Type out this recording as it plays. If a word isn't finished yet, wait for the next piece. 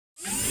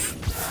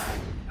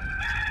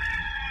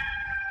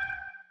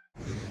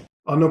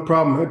Oh, no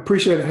problem. I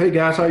appreciate it. Hey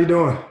guys, how you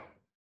doing?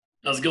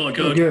 How's it going,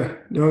 Doing Coach? good.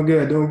 Doing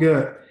good. Doing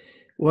good.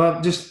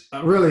 Well, just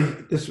really,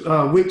 this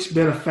week's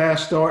been a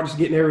fast start. Just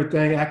getting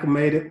everything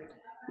acclimated.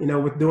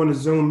 With doing the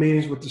Zoom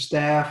meetings with the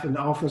staff and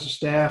the offensive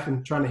staff,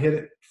 and trying to hit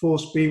it full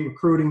speed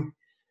recruiting.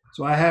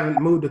 So I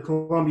haven't moved to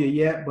Columbia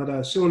yet, but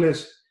as soon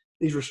as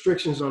these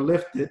restrictions are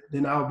lifted,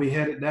 then I'll be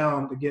headed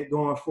down to get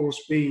going full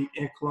speed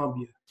in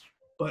Columbia.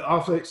 But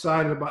also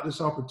excited about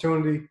this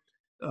opportunity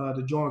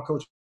to join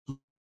Coach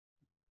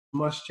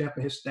Muschamp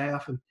and his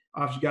staff. And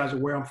obviously, you guys are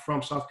aware I'm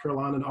from South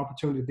Carolina, and the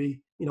opportunity to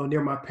be,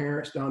 near my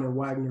parents down in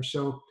Wagner.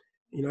 So,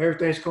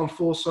 everything's come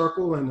full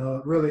circle,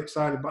 and really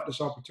excited about this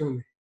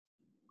opportunity.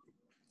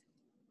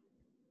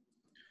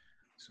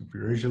 So if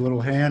you raise your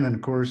little hand, and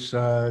of course,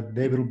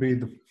 David will be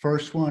the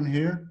first one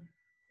here.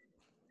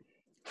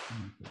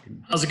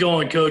 How's it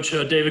going, Coach?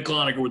 David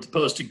Cloninger with the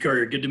Post and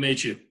Courier. Good to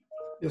meet you.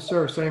 Yes,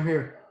 sir. Same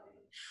here.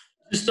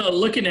 Just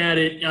looking at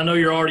it, I know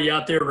you're already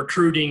out there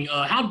recruiting.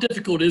 How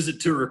difficult is it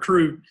to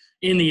recruit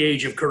in the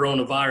age of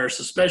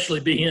coronavirus, especially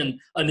being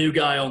a new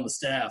guy on the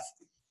staff?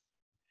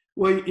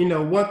 Well,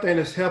 one thing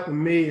that's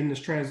helping me in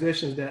this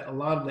transition is that a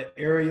lot of the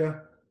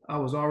area I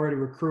was already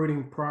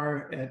recruiting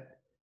prior at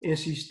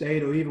NC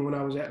State or even when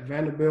I was at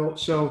Vanderbilt.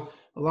 So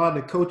a lot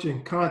of the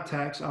coaching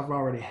contacts I've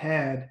already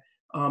had.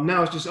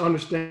 Now it's just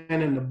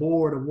understanding the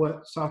board of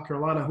what South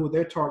Carolina, who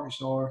their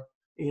targets are.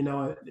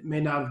 It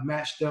may not have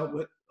matched up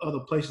with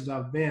other places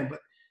I've been, but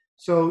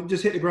so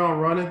just hit the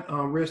ground running,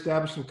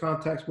 reestablish some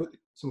contacts with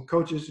some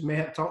coaches may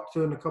have talked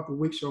to in a couple of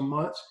weeks or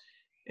months,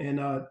 and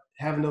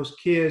having those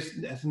kids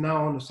that's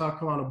now on the South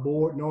Carolina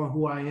board, knowing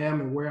who I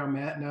am and where I'm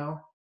at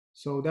now.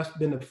 So that's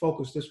been the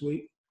focus this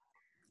week.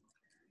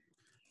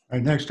 All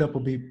right, next up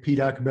will be Pete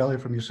Acabelli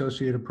from the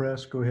Associated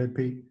Press. Go ahead,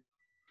 Pete.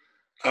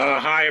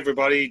 Hi,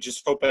 everybody.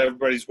 Just hope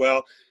everybody's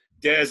well.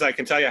 Des, I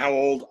can tell you how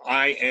old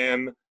I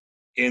am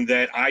in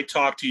that I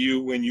talked to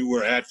you when you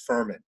were at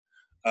Furman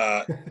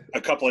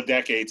a couple of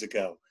decades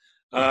ago.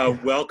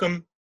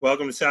 Welcome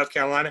to South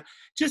Carolina.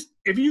 Just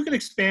if you can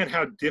expand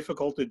how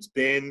difficult it's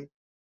been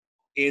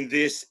in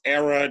this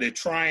era to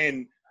try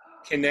and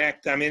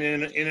connect. I mean,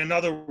 in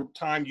another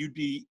time, you'd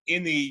be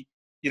in the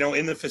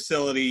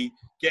facility,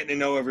 getting to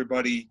know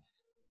everybody.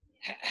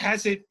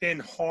 Has it been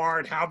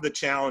hard? How have the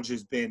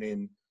challenges been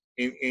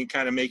in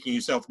kind of making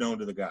yourself known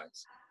to the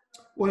guys?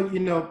 Well,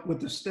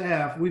 with the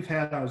staff, we've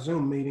had our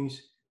Zoom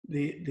meetings.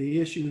 The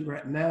issue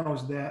right now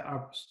is that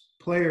our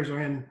players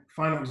are in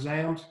final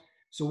exams,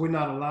 so we're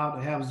not allowed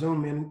to have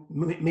Zoom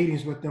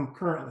meetings with them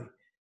currently.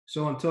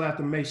 So until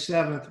after May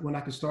 7th, when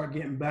I can start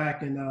getting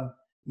back and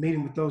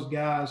meeting with those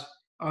guys,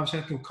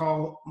 obviously I can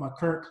call my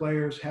current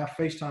players, have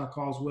FaceTime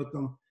calls with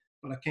them,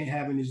 but I can't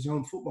have any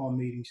Zoom football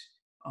meetings.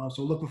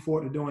 So looking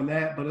forward to doing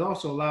that. But it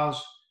also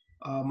allows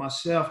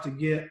myself to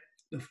get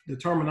the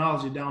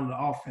terminology down to the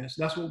offense.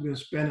 That's what we've been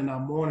spending our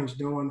mornings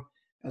doing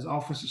as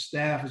offensive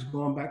staff, is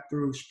going back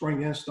through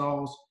spring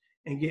installs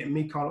and getting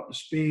me caught up to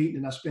speed.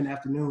 And I spend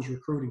afternoons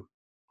recruiting.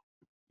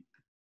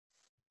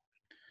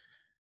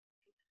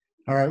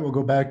 All right, we'll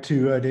go back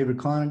to David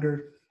Cloninger.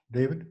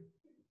 David?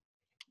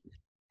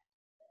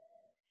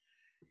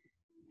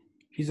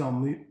 He's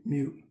on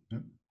mute.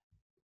 Yep.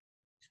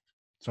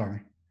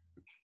 Sorry.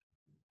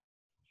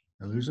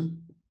 I lose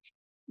him?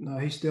 No,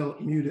 he's still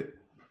muted.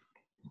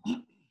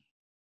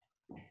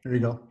 There you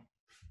go.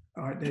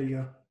 All right, there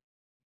you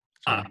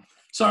go.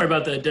 Sorry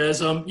about that,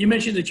 Des. You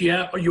mentioned that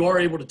you are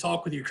able to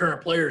talk with your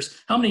current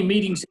players. How many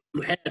meetings have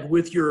you had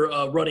with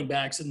your running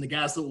backs and the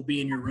guys that will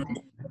be in your room?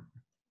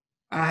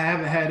 I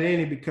haven't had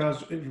any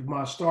because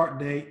my start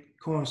date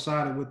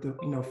coincided with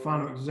the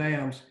final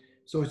exams.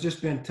 So it's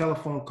just been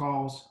telephone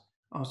calls.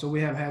 So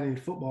we haven't had any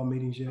football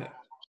meetings yet.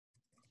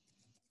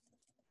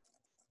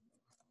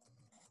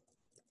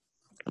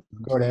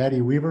 Go to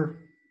Addie Weaver.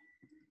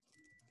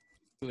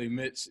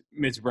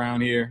 Mitch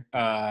Brown here.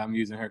 I'm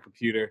using her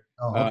computer.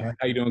 Oh, okay.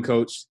 How you doing,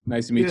 Coach?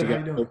 Nice to meet Good, you how guys.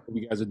 you doing? Hope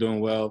you guys are doing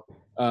well.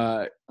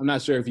 I'm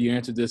not sure if you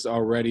answered this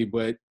already,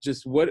 but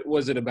just what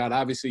was it about?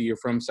 Obviously, you're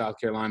from South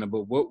Carolina,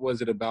 but what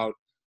was it about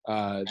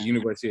the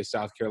University of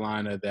South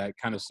Carolina that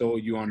kind of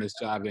sold you on this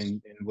job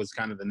and was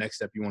kind of the next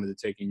step you wanted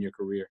to take in your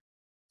career?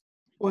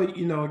 Well,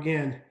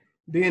 again,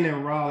 being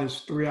in Raleigh is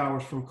 3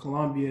 hours from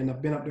Columbia, and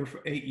I've been up there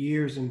for 8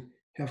 years and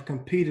have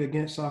competed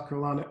against South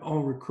Carolina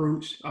on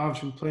recruits.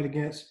 Obviously, played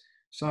against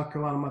South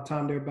Carolina my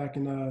time there back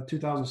in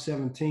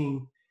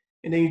 2017.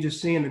 And then you're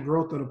just seeing the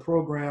growth of the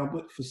program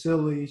with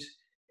facilities,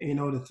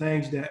 the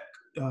things that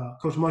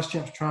Coach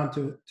Muschamp's trying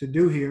to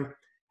do here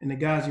and the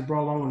guys he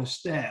brought along on the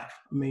staff.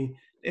 I mean,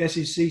 the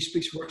SEC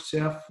speaks for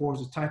itself for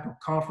the type of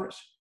conference,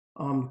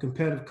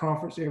 competitive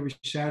conference every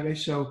Saturday.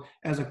 So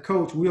as a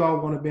coach, we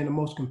all want to be in the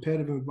most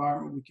competitive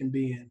environment we can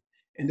be in.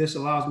 And this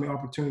allows me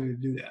opportunity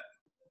to do that.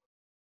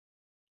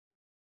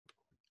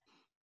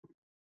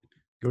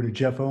 Go to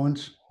Jeff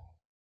Owens.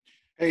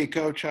 Hey,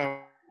 Coach, how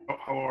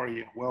are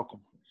you?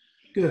 Welcome.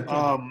 Good.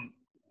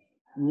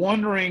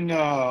 Wondering,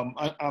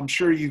 I'm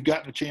sure you've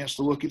gotten a chance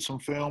to look at some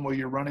film of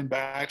your running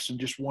backs and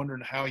just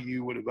wondering how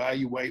you would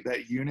evaluate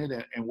that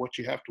unit and what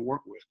you have to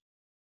work with.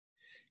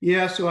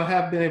 Yeah, so I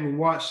have been able to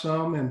watch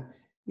some, and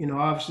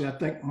obviously, I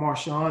think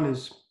Marshawn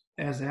is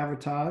as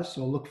advertised,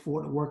 so look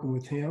forward to working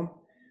with him.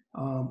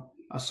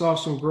 I saw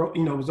some growth.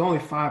 It was only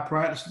 5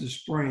 practices this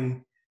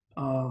spring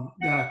that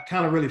I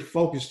kind of really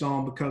focused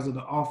on because of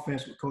the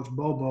offense with Coach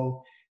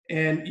Bobo,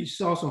 and you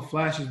saw some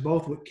flashes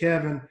both with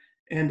Kevin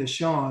and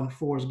Deshaun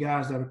for his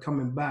guys that are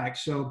coming back.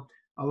 So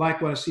I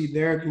like what I see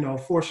there.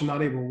 Fortunately,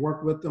 not able to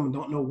work with them and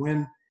don't know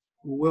when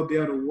we'll be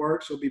able to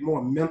work, so it'll be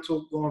more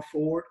mental going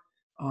forward.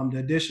 The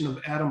addition of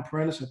Adam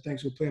Prentice, I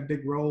think, will play a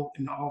big role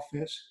in the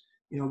offense,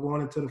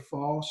 going into the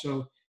fall.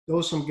 So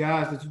those are some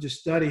guys that you just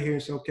study here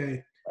and say,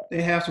 okay,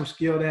 they have some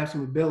skill, they have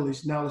some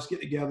abilities. Now let's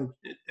get together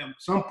at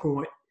some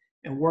point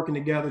and working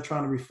together,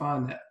 trying to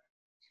refine that.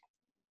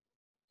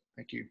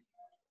 Thank you.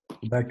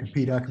 Back to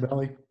Pete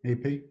Acabelli,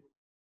 AP.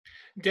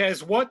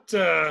 Des, what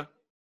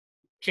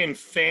can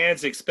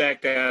fans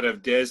expect out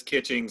of Des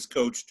Kitchings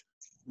coached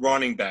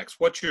running backs?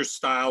 What's your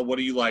style? What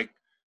do you like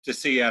to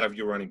see out of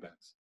your running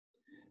backs?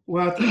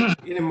 Well, I think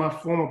any of my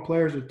former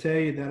players will tell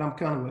you that I'm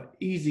kind of an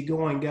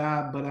easygoing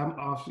guy, but I'm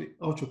obviously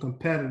ultra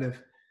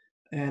competitive.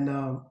 And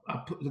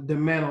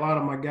demand a lot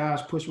of my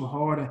guys, push them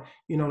hard. And,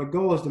 the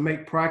goal is to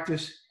make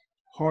practice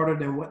harder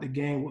than what the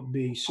game would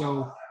be.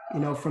 So,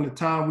 from the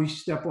time we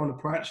step on the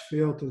practice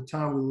field to the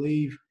time we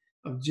leave,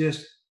 of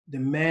just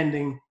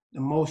demanding the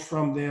most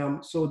from them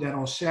so that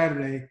on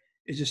Saturday,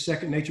 it's just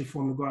second nature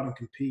for them to go out and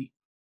compete.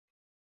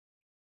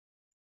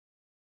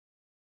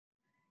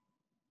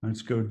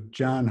 Let's go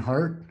John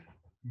Hart.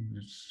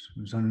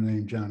 Who's under the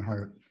name John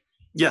Hart?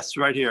 Yes,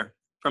 right here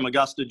from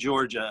Augusta,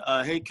 Georgia.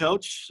 Hey,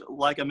 Coach,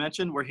 like I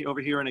mentioned, we're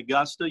over here in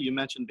Augusta. You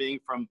mentioned being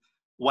from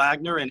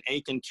Wagner and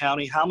Aiken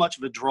County. How much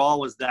of a draw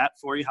was that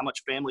for you? How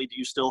much family do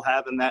you still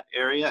have in that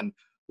area? And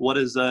what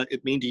does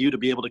it mean to you to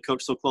be able to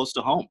coach so close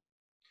to home?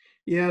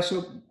 Yeah,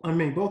 so,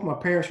 both my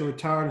parents are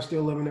retired and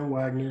still living in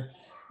Wagner.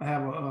 I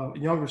have a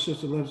younger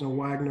sister that lives in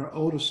Wagner,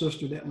 older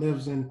sister that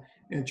lives in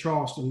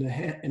Charleston,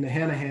 in the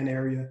Hanahan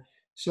area.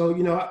 So,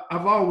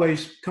 I've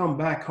always come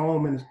back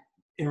home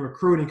in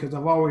recruiting because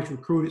I've always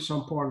recruited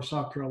some part of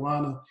South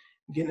Carolina,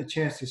 getting a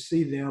chance to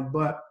see them.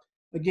 But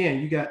again,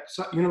 you got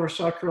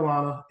University of South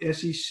Carolina,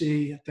 SEC.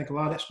 I think a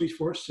lot of that speaks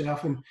for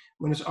itself. And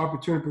when this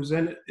opportunity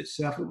presented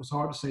itself, it was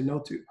hard to say no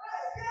to.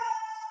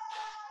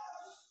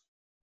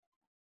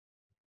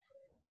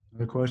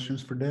 Other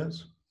questions for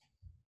Des?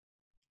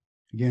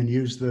 Again,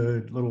 use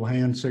the little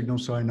hand signal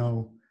so I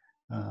know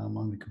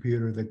on the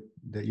computer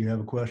that you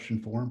have a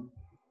question for him.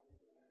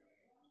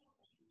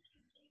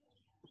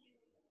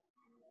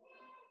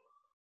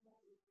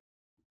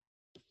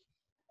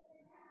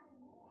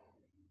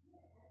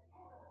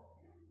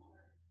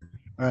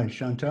 All right,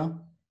 Chantel.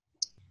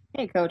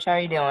 Hey, Coach, how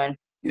are you doing?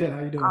 Yeah,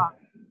 how you doing?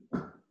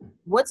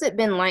 What's it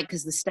been like?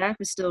 Because the staff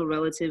is still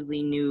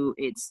relatively new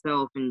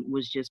itself and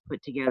was just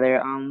put together.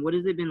 What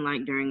has it been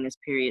like during this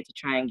period to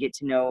try and get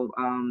to know,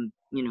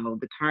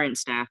 the current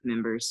staff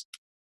members?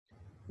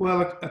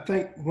 Well, I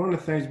think one of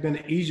the things that's been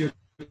an easier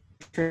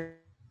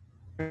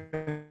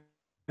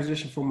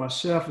transition for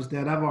myself is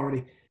that I've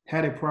already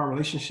had a prior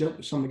relationship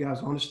with some of the guys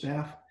on the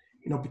staff.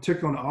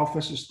 Particularly on the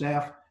offensive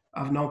staff,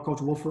 I've known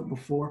Coach Wolford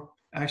before.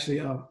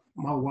 Actually,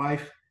 my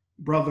wife,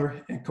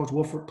 brother, and Coach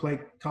Wolford played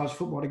college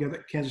football together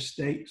at Kansas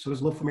State, so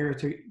there's a little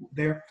familiarity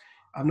there.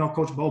 I've known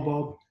Coach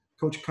Bobo,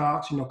 Coach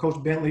Cox,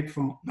 Coach Bentley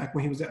from back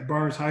when he was at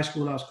Burns High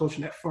School and I was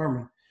coaching at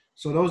Furman.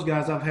 So those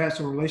guys I've had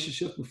some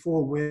relationships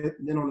before with.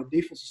 And then on the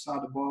defensive side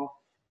of the ball,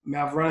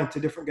 I've run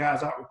into different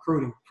guys out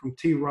recruiting, from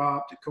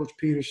T-Rob to Coach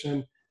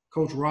Peterson,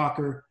 Coach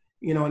Rocker.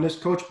 In this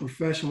coach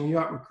profession, when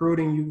you're out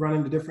recruiting, you run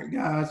into different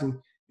guys and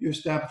you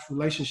establish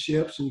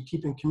relationships and you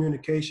keep in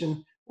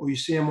communication, or you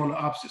see them on the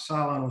opposite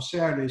sideline on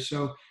Saturday.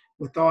 So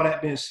with all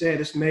that being said,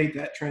 it's made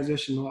that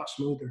transition a lot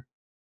smoother.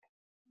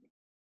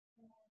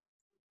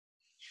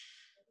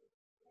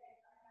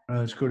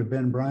 Let's go to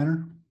Ben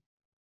Briner.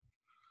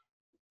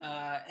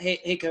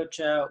 Hey, Coach.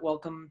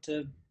 Welcome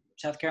to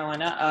South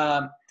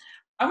Carolina.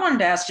 I wanted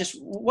to ask just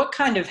what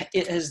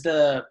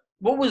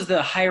was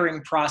the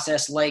hiring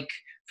process like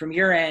from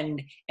your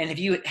end, and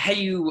had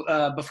you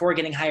before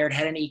getting hired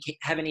have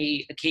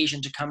any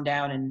occasion to come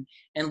down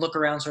and look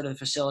around sort of the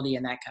facility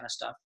and that kind of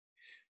stuff?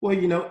 Well,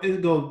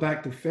 it goes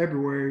back to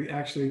February,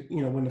 actually,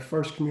 when the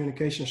first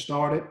communication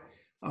started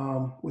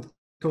with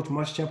Coach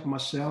Muschamp and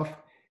myself,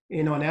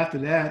 and after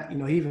that, he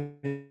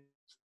even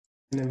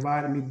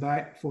invited me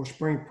back for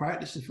spring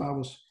practice if I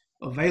was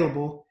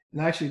available,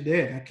 and I actually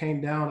did. I came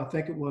down, I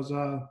think it was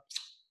the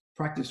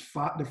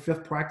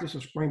fifth practice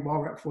of spring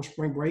ball right before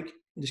spring break,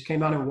 and just came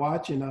down and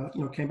watched,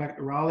 and came back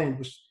to Raleigh and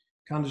was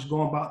kind of just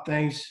going about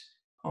things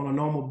on a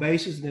normal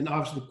basis. And then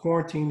obviously the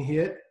quarantine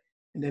hit.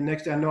 And then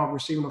next thing I know, I'm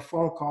receiving a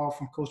phone call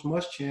from Coach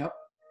Muschamp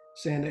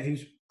saying that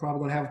he's probably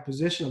going to have a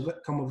position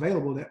come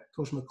available, that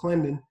Coach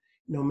McClendon,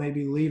 may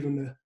be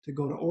leaving to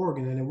go to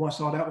Oregon. And then once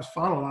all that was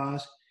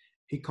finalized,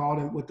 he called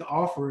him with the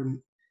offer.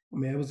 And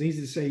it was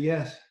easy to say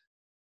yes.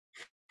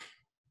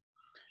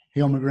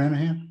 Hill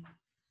McGranahan.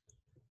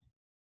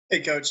 Hey,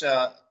 Coach.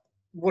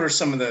 What are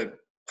some of the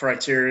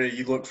criteria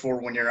you look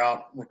for when you're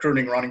out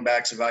recruiting running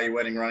backs,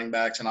 evaluating running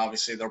backs, and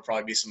obviously there'll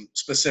probably be some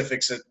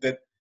specifics that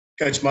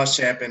Coach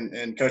Muschamp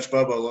and Coach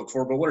Bobo look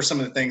for. But what are some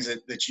of the things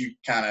that you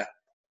kind of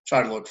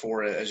try to look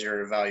for as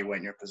you're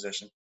evaluating your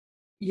position?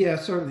 Yeah,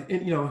 certainly.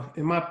 And,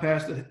 in my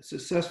past, the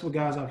successful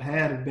guys I've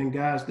had have been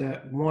guys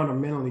that, one, are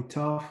mentally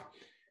tough.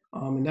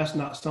 And that's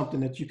not something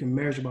that you can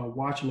measure by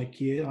watching a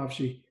kid,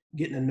 obviously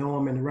getting to know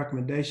them and the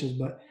recommendations,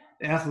 but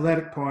the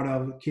athletic part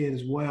of the kid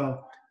as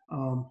well,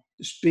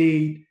 the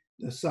speed,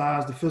 the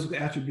size, the physical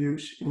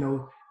attributes,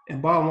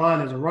 and bottom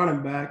line, as a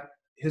running back,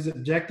 his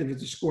objective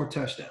is to score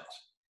touchdowns.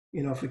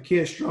 If a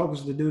kid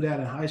struggles to do that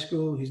in high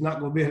school, he's not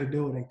going to be able to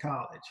do it in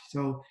college.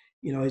 So,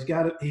 he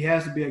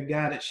has to be a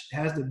guy that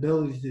has the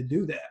ability to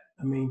do that.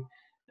 I mean,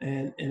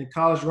 and a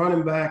college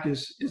running back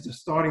is the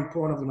starting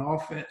point of an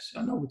offense.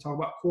 I know we talk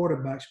about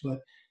quarterbacks, but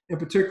in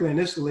particular in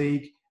this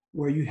league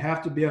where you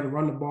have to be able to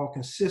run the ball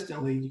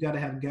consistently, you got to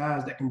have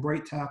guys that can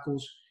break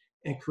tackles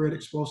and create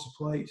explosive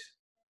plays.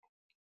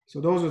 So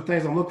those are the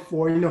things I'm looking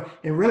for,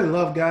 and really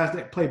love guys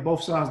that play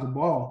both sides of the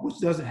ball, which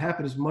doesn't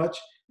happen as much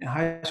in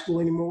high school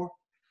anymore.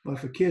 But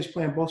if a kid's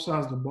playing both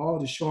sides of the ball,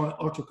 just showing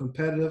ultra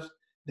competitive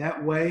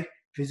that way,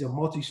 if he's a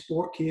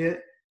multi-sport kid,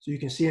 so you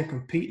can see him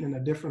competing in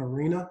a different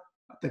arena,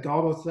 I think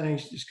all those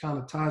things just kind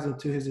of ties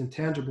into his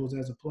intangibles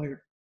as a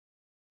player.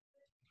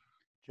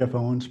 Jeff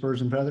Owens,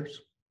 Spurs and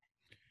Feathers.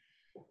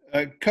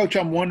 Coach,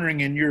 I'm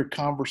wondering in your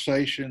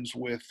conversations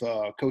with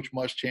Coach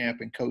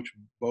Muschamp and Coach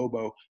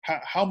Bobo,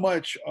 how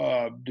much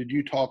did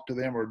you talk to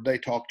them or did they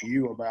talk to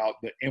you about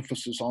the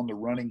emphasis on the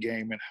running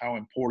game and how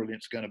important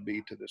it's going to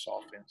be to this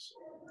offense?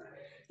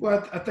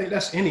 Well, I think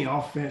that's any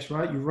offense,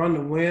 right? You run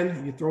to win,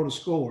 and you throw to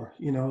score,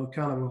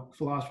 kind of a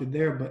philosophy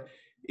there. But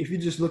if you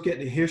just look at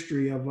the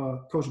history of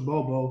Coach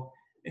Bobo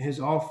and his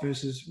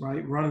offenses,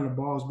 right, running the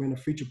ball has been a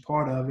feature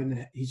part of it.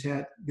 And he's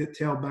had good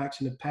tailbacks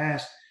in the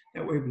past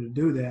that were able to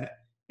do that.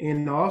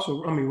 And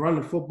also,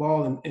 running the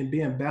football and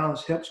being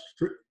balanced helps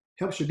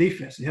your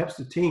defense. It helps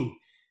the team.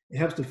 It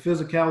helps the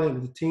physicality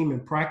of the team in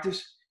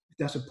practice.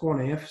 That's a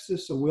point of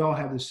emphasis. So we all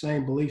have the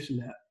same beliefs in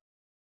that.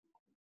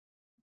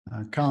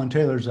 Colin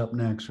Taylor's up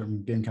next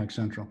from Gamecock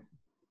Central.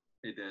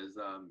 Hey, Des.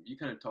 You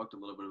kind of talked a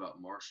little bit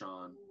about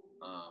Marshawn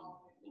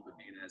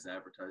being as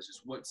advertised.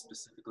 Just what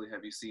specifically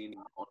have you seen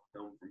on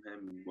film from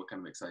him, and what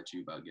kind of excites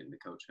you about getting to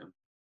coach him?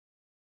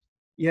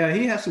 Yeah,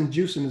 he has some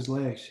juice in his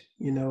legs.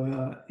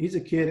 He's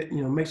a kid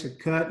that, makes a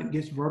cut and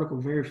gets vertical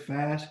very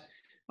fast.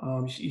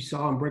 You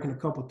saw him breaking a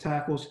couple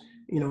tackles,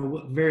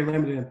 very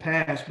limited in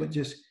pass, but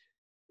just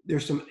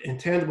there's some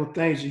intangible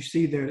things you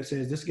see there that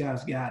says this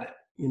guy's got it,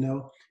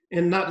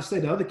 And not to say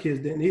the other kids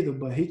didn't either,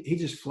 but he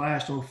just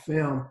flashed on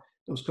film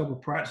those couple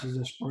of practices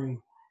in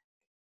spring.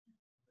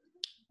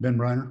 Ben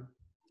Briner.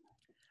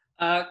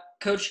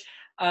 Coach,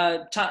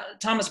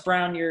 Thomas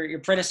Brown, your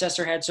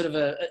predecessor, had sort of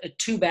a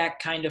two-back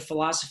kind of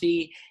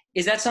philosophy.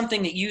 Is that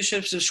something that you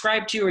should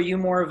subscribe to? Or are you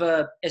more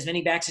of as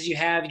many backs as you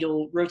have,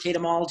 you'll rotate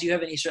them all? Do you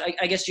have any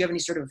I guess, do you have any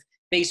sort of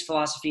base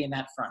philosophy in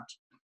that front?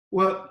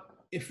 Well,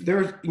 if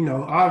there's,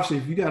 obviously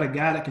if you got a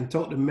guy that can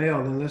tote the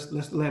mail, then let's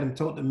let him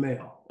tote the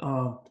mail.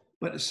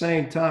 But at the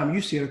same time,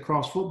 you see it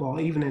across football,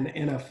 even in the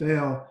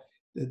NFL,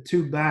 the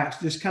two backs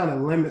just kind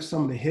of limit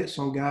some of the hits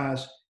on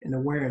guys and the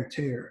wear and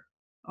tear.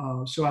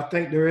 So I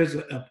think there is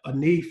a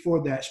need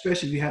for that,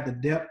 especially if you have the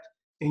depth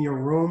in your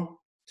room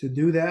to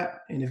do that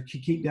and if you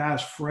keep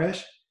guys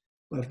fresh.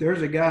 But if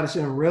there's a guy that's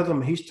in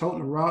rhythm and he's toting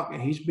the rock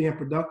and he's being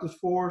productive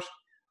for us,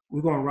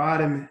 we're going to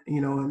ride him,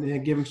 and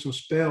then give him some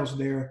spells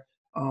there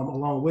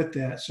along with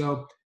that.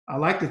 So I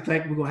like to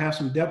think we're going to have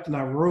some depth in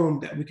our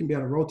room that we can be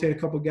able to rotate a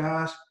couple of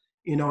guys,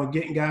 and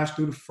getting guys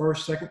through the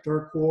first, second,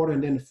 third quarter,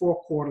 and then the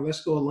fourth quarter,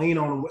 let's go lean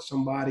on them with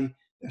somebody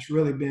that's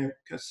really been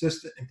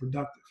consistent and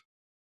productive.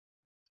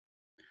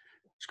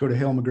 Let's go to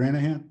Hale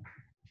McGranahan.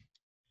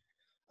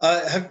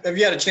 Have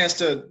you had a chance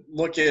to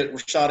look at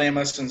Rashad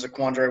Amos and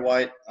Zaquandre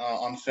White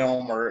on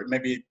film, or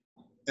maybe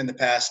in the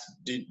past?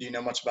 Do you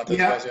know much about those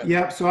guys yet?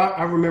 Yeah. So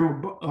I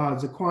remember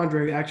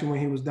Zaquandre actually when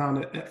he was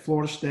down at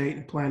Florida State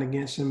and playing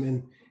against him,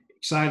 and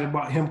excited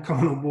about him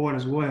coming on board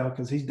as well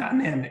because he's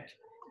dynamic.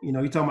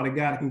 You're talking about a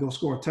guy that can go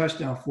score a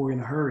touchdown for you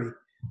in a hurry.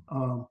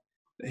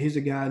 He's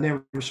a guy. And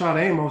then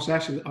Rashad Amos,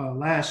 actually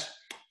last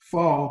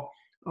fall,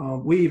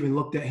 we even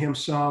looked at him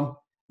some.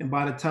 And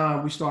by the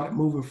time we started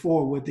moving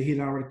forward with it, he'd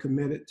already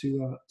committed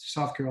to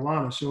South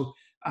Carolina. So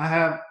I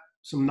have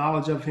some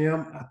knowledge of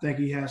him. I think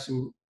he has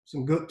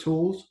some good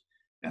tools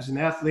as an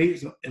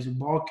athlete, as a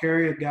ball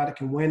carrier, a guy that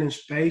can win in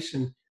space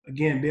and,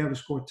 again, be able to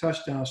score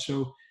touchdowns.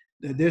 So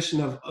the addition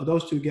of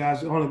those two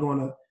guys are only going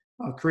to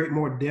create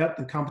more depth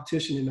and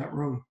competition in that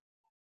room.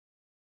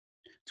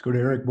 Let's go to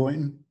Eric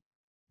Boynton.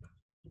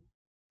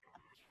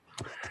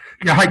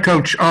 Yeah, hi,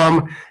 Coach.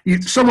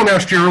 Someone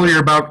asked you earlier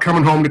about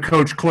coming home to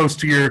coach close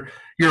to your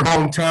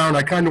hometown.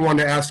 I kind of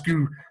wanted to ask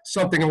you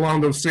something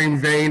along those same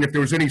vein, if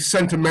there was any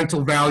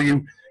sentimental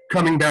value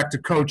coming back to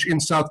coach in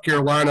South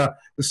Carolina,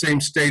 the same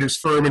state as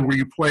Furman, where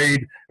you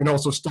played and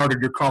also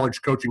started your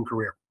college coaching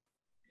career.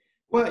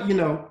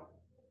 Well,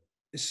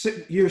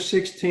 year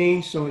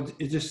 16, so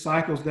it just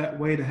cycles that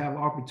way to have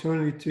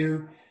opportunity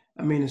to.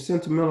 I mean, the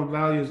sentimental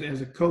values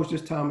as a coach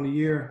this time of the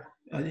year,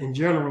 in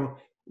general,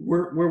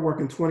 we're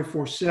working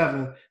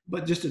 24/7.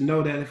 But just to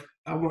know that if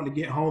I want to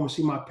get home and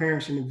see my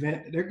parents in an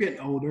event, they're getting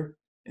older,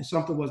 and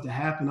something was to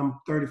happen, I'm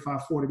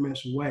 35, 40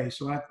 minutes away.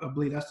 So I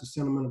believe that's the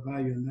sentimental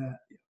value in that.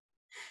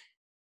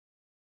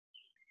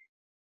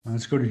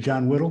 Let's go to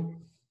John Whittle.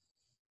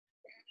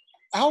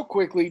 How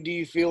quickly do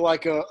you feel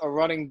like a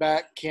running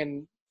back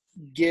can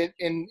get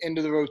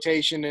into the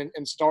rotation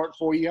and start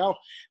for you?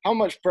 How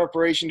much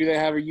preparation do they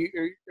have? Are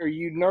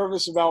you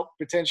nervous about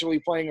potentially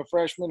playing a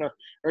freshman,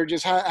 or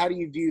just how do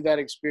you view that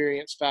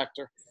experience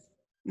factor?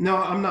 No,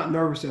 I'm not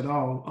nervous at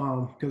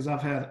all because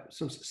I've had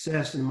some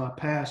success in my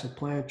past of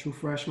playing true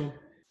freshmen.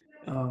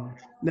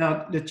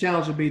 Now, the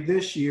challenge will be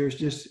this year is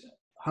just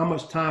how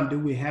much time do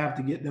we have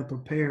to get them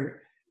prepared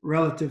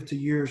relative to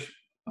years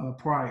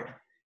prior.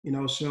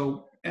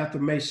 So after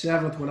May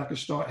 7th, when I can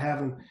start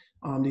having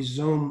these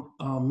Zoom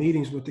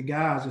meetings with the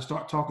guys and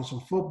start talking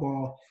some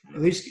football,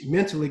 at least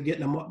mentally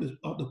getting them up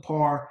to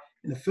par.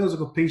 And the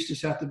physical piece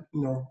just have to,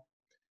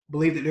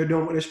 believe that they're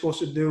doing what they're supposed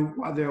to do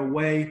while they're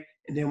away.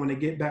 And then when they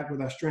get back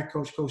with our strength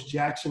coach, Coach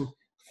Jackson,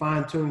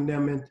 fine-tuning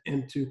them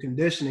into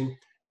conditioning.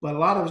 But a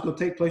lot of it's going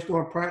to take place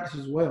during practice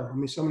as well. I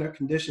mean, some of that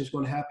conditioning is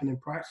going to happen in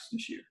practice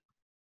this year.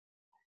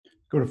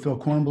 Go to Phil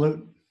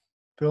Kornblut.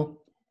 Phil?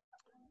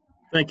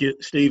 Thank you,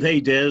 Steve. Hey,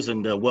 Des,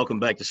 and welcome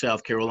back to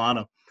South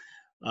Carolina.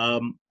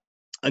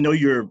 I know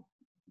you're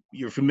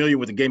familiar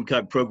with the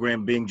Gamecock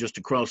program being just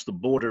across the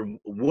border.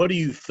 What do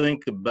you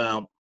think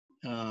about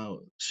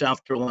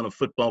South Carolina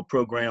football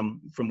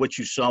program from what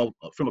you saw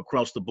from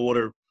across the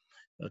border,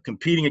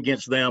 competing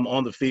against them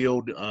on the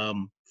field,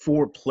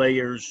 for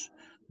players,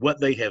 what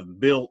they have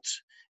built,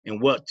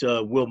 and what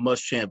Will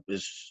Muschamp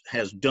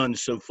has done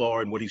so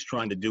far and what he's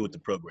trying to do with the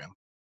program?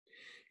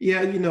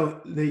 Yeah,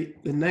 the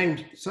name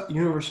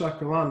University of South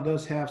Carolina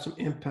does have some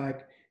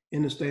impact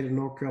in the state of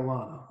North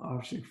Carolina,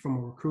 obviously from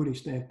a recruiting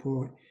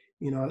standpoint.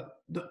 I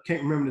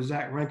can't remember the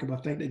exact ranking, but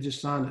I think they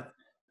just signed an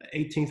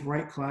 18th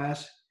ranked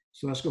class.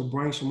 So let's go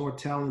bring some more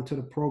talent to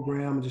the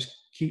program and just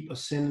keep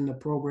ascending the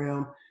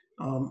program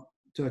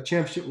to a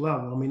championship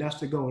level. I mean, that's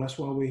the goal. That's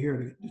why we're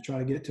here to try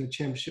to get to a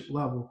championship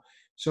level.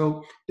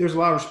 So there's a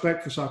lot of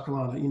respect for South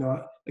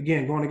Carolina.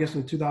 Again, going against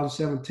them in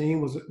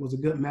 2017 was a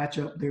good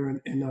matchup there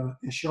in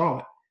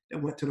Charlotte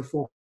that went to the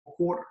fourth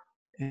quarter,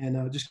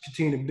 and just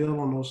continue to build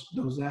on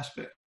those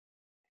aspects.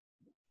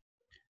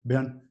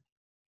 Ben?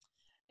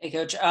 Hey,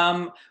 Coach.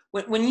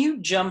 When you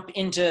jump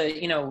into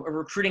a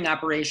recruiting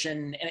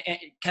operation and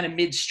kind of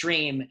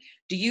midstream,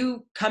 do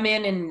you come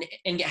in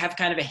and have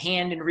kind of a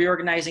hand in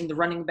reorganizing the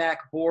running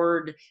back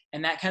board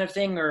and that kind of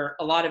thing, or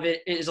a lot of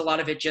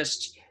it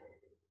just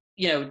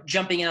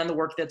jumping in on the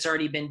work that's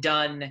already been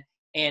done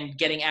and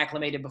getting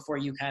acclimated before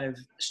you kind of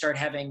start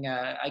having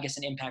an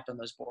impact on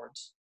those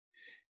boards?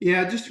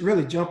 Yeah, just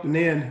really jumping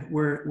in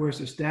where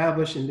it's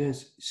established and then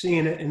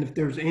seeing it. And if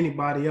there's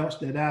anybody else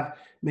that I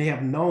may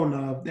have known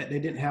of that they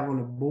didn't have on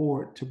the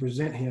board to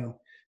present him.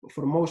 But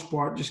for the most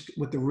part, just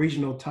with the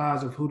regional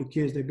ties of who the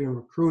kids they've been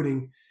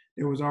recruiting,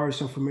 there was already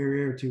some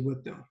familiarity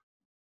with them.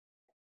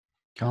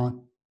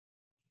 Colin?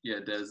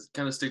 Yeah, Des,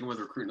 kind of sticking with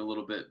recruiting a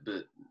little bit,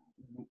 but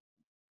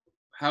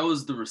how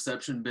has the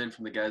reception been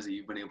from the guys that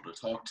you've been able to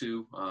talk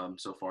to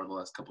so far the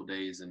last couple of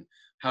days, and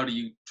how do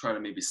you try to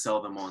maybe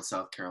sell them on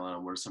South Carolina?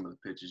 What are some of the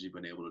pitches you've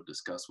been able to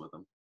discuss with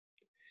them?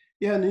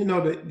 Yeah, and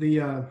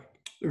the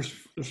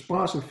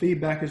response and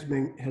feedback has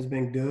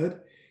been good,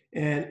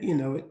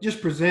 and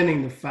just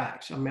presenting the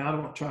facts. I mean, I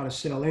don't try to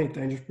sell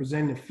anything; just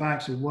presenting the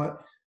facts of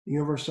what the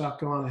University of South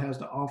Carolina has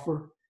to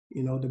offer.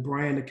 The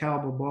brand, the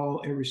caliber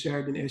ball every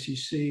Saturday in the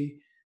SEC,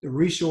 the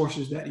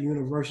resources that the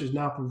university is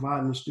now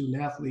providing the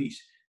student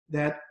athletes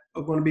that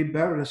are going to be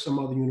better than some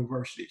other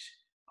universities.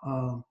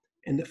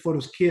 And for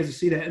those kids to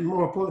see that, and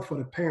more importantly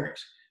for the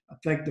parents. I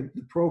think the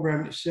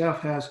program itself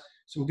has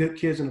some good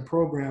kids in the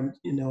program,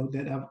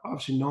 that I've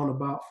obviously known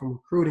about from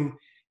recruiting,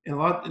 and a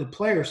lot of the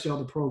players sell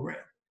the program.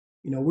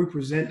 We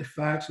present the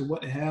facts of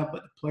what they have,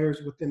 but the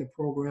players within the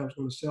program is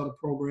going to sell the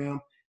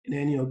program, and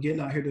then,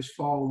 getting out here this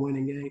fall and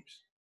winning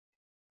games.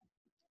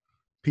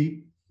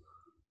 Pete?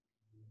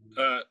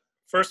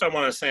 First, I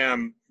want to say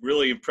I'm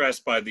really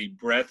impressed by the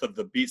breadth of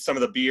some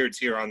of the beards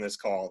here on this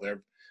call.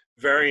 They're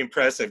very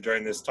impressive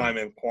during this time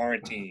in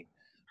quarantine.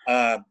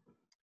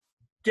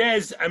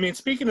 Des, I mean,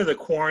 speaking of the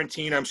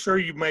quarantine, I'm sure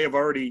you may have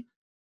already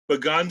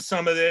begun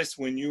some of this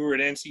when you were at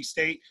NC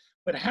State,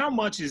 but how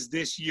much is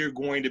this year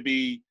going to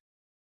be,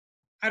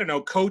 I don't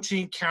know,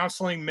 coaching,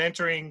 counseling,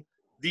 mentoring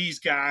these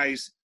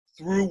guys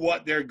through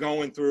what they're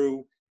going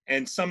through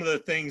and some of the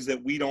things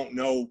that we don't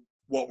know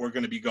what we're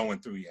going to be going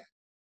through yet?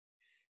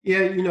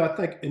 Yeah, I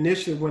think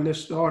initially when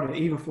this started,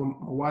 even for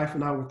my wife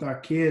and I with our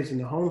kids in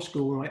the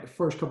homeschooling, like the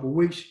first couple of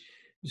weeks,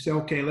 you say,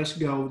 okay, let's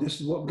go. This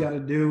is what we got to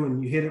do.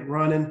 And you hit it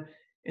running,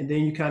 and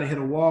then you kind of hit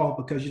a wall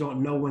because you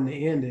don't know when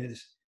the end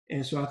is.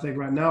 And so I think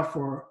right now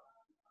for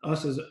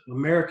us as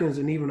Americans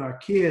and even our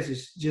kids,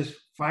 it's just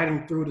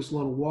fighting through this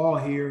little wall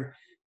here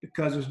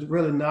because there's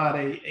really not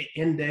a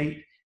end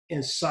date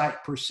in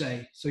sight per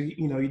se. So,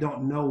 you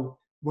don't know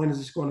when is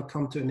this going to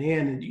come to an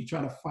end, and you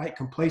try to fight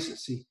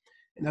complacency.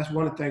 And that's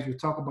one of the things we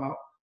talk about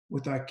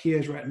with our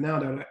kids right now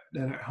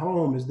that are at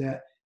home, is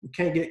that we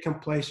can't get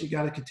complacent. You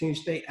got to continue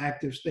to stay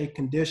active, stay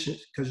conditioned,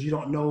 because you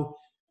don't know.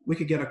 We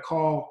could get a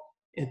call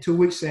in 2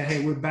 weeks saying,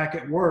 hey, we're back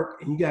at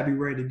work, and you got to be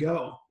ready to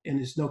go. And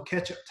there's no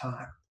catch-up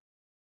time.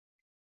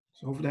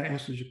 So hopefully that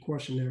answers your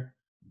question there.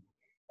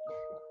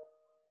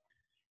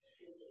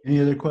 Any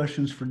other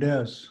questions for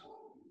Des?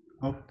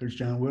 Oh, there's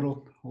John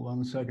Whittle. Hold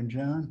on a second,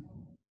 John.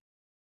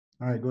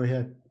 All right, go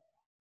ahead.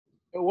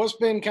 What's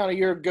been kind of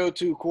your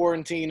go-to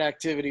quarantine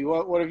activity?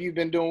 What have you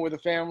been doing with the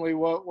family?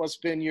 What's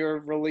been your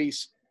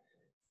release?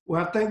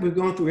 Well, I think we're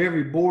going through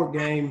every board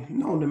game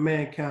known to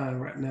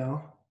mankind right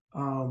now.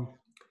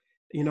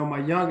 My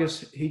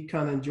youngest, he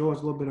kind of enjoys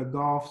a little bit of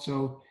golf,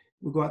 so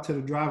we go out to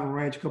the driving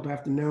range a couple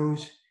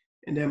afternoons,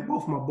 and then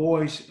both my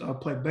boys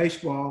play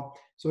baseball.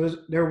 So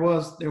there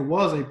was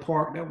a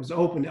park that was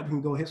open that we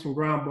can go hit some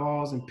ground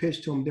balls and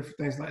pitch to them, different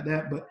things like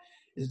that. But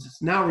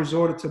it's now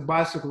resorted to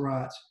bicycle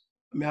rides.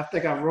 I mean, I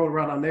think I've rode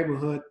around our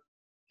neighborhood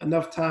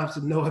enough times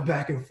to know it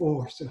back and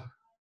forth. So.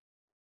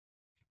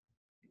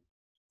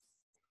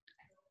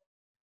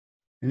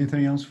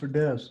 Anything else for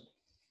Des?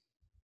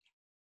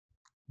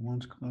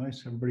 One's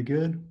nice. Everybody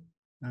good?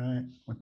 All right.